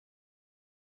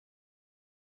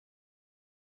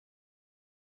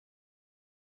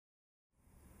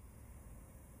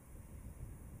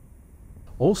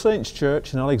All Saints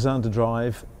Church in Alexander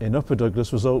Drive in Upper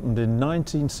Douglas was opened in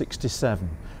 1967,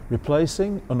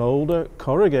 replacing an older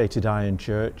corrugated iron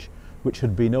church which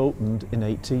had been opened in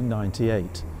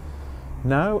 1898.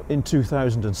 Now, in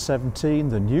 2017,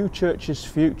 the new church's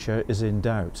future is in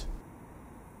doubt.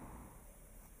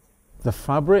 The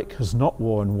fabric has not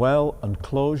worn well and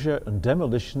closure and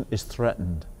demolition is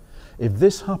threatened. If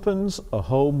this happens, a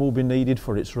home will be needed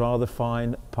for its rather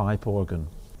fine pipe organ.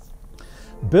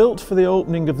 Built for the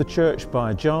opening of the church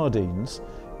by Jardines,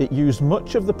 it used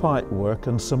much of the pipework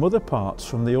and some other parts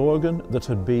from the organ that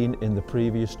had been in the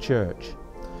previous church.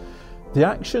 The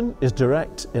action is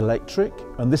direct electric,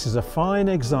 and this is a fine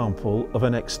example of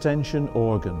an extension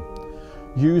organ.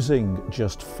 Using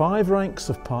just 5 ranks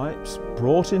of pipes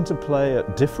brought into play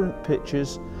at different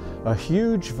pitches, a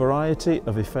huge variety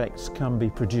of effects can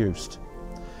be produced.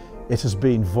 It has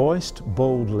been voiced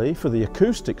boldly for the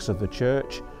acoustics of the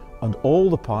church, and all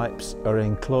the pipes are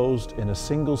enclosed in a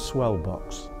single swell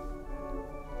box.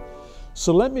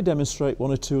 So let me demonstrate one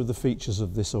or two of the features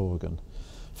of this organ.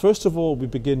 First of all, we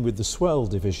begin with the swell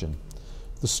division.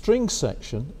 The string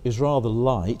section is rather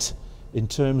light in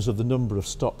terms of the number of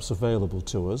stops available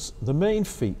to us. The main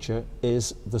feature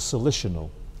is the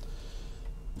Salicional.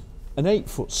 An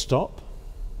 8-foot stop,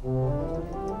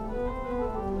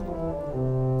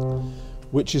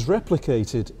 which is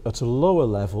replicated at a lower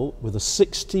level with a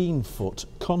 16-foot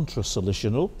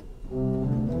contra-Salicional,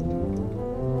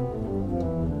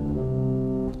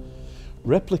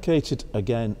 replicated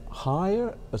again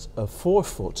higher at a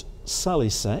 4-foot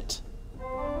Salicet,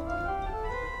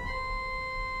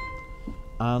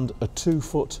 and a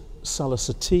 2-foot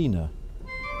Salicetina.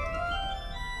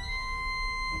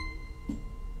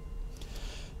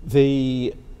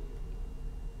 The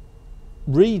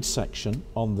reed section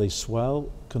on the swell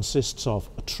consists of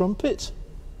a trumpet,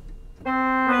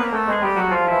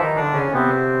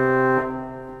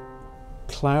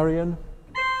 clarion,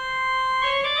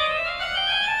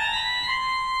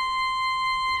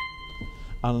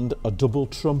 and a double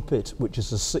trumpet, which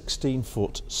is a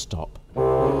 16-foot stop.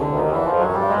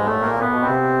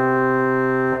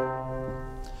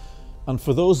 And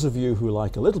for those of you who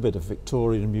like a little bit of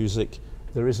Victorian music,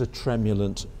 there is a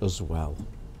tremulant as well.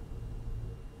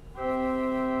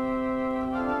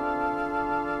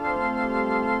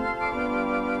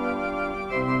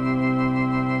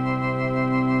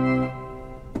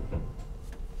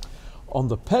 On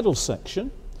the pedal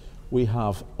section, we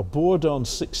have a bourdon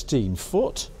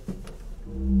 16-foot,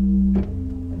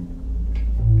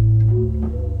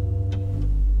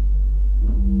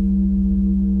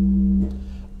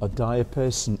 a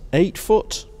Diapason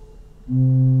 8-foot,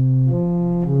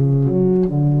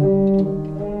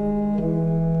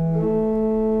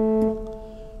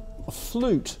 a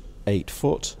flute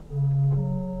 8-foot,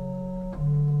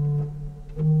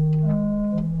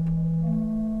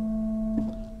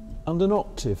 and an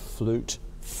octave flute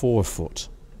 4-foot.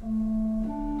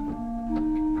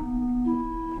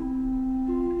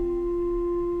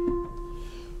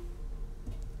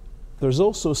 There's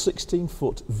also a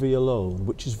 16-foot violone,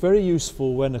 which is very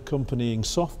useful when accompanying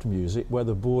soft music where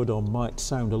the bourdon might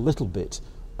sound a little bit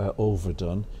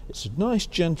overdone. It's a nice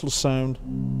gentle sound.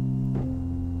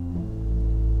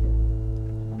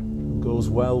 Goes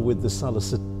well with the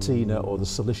Salicetina or the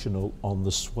Salicional on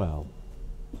the swell.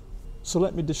 So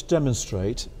let me just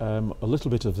demonstrate a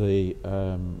little bit of the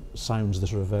sounds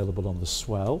that are available on the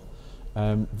swell.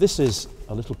 This is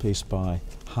a little piece by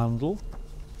Handel.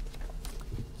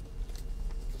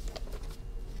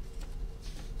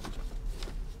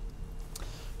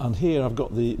 And here I've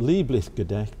got the Lieblich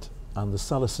Gedact and the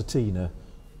Salicetina.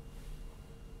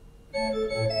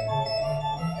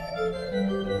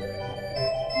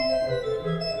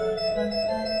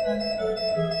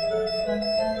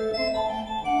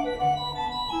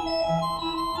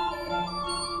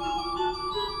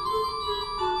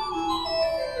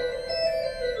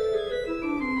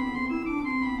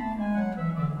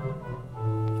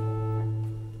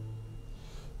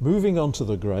 Moving on to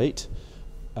the grate,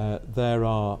 there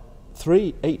are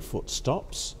 3 8-foot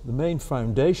stops. The main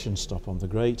foundation stop on the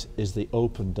grate is the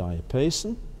open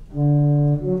Diapason.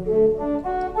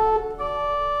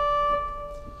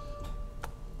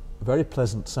 A very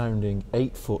pleasant sounding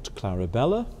 8-foot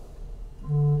Clarabella.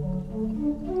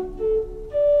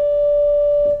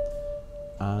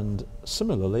 And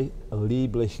similarly, a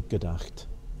Lieblich Gedacht.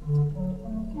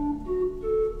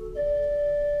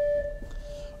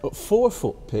 At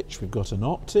 4-foot pitch, we've got an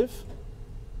octave,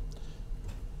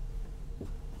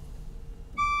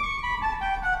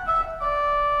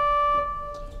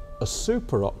 a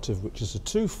super octave, which is a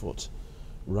 2-foot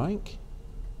rank,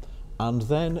 and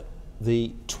then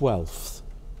the 12th,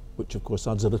 which of course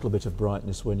adds a little bit of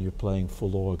brightness when you're playing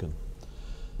full organ.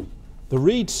 The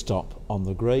reed stop on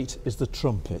the grate is the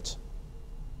trumpet.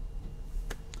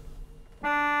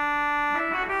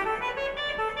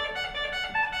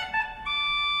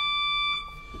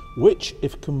 Which,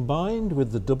 if combined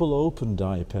with the double open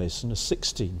diapason, a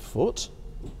 16 foot,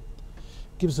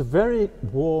 gives a very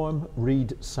warm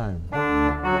reed sound,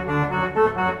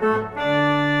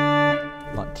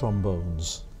 like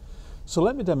trombones. So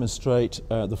let me demonstrate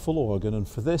the full organ, and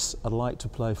for this I'd like to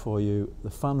play for you the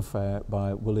fanfare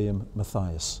by William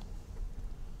Matthias.